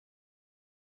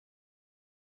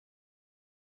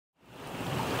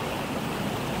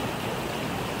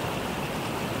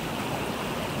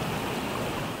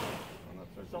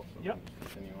Yep.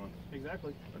 Continue on.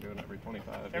 Exactly. We're doing it every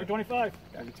 25. Every 25.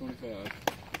 Every 25.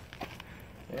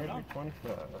 Every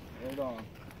 25. Hold on.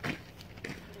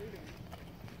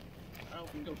 Oh,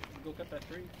 we can go cut that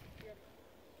tree.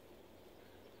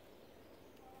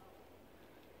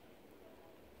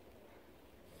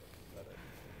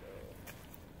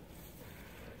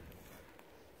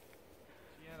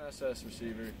 GNSS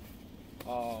receiver.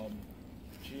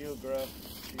 Geographical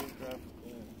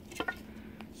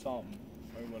something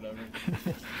or whatever.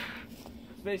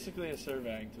 It's basically a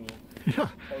surveying tool. Yeah.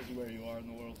 Tells you where you are in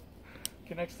the world.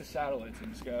 Connects to satellites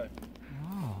in the sky.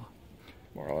 Oh.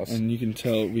 More or less. And you can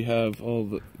tell we have all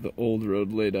the old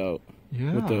road laid out.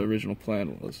 Yeah. What the original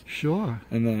plan was. Sure.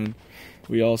 And then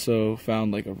we also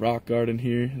found like a rock garden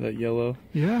here, that yellow.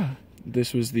 Yeah.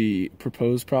 This was the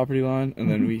proposed property line,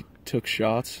 and then we took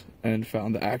shots and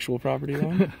found the actual property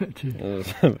line.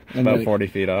 About like, 40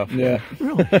 feet off. Yeah.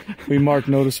 Really? We marked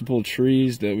noticeable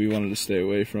trees that we wanted to stay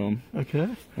away from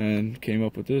Okay. and came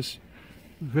up with this.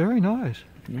 Very nice.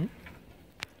 Yeah.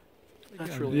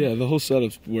 That's Yeah, the whole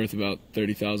setup's worth about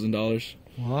 $30,000.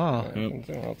 Wow. Yep.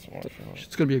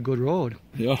 It's going to be a good road.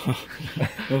 Yeah,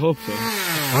 I hope so.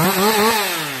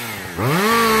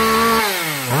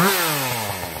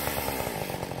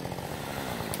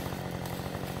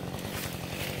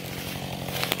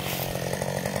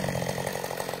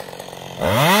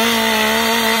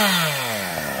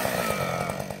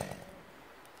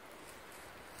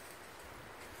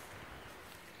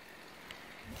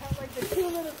 Like the 2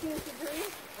 little pieces of green.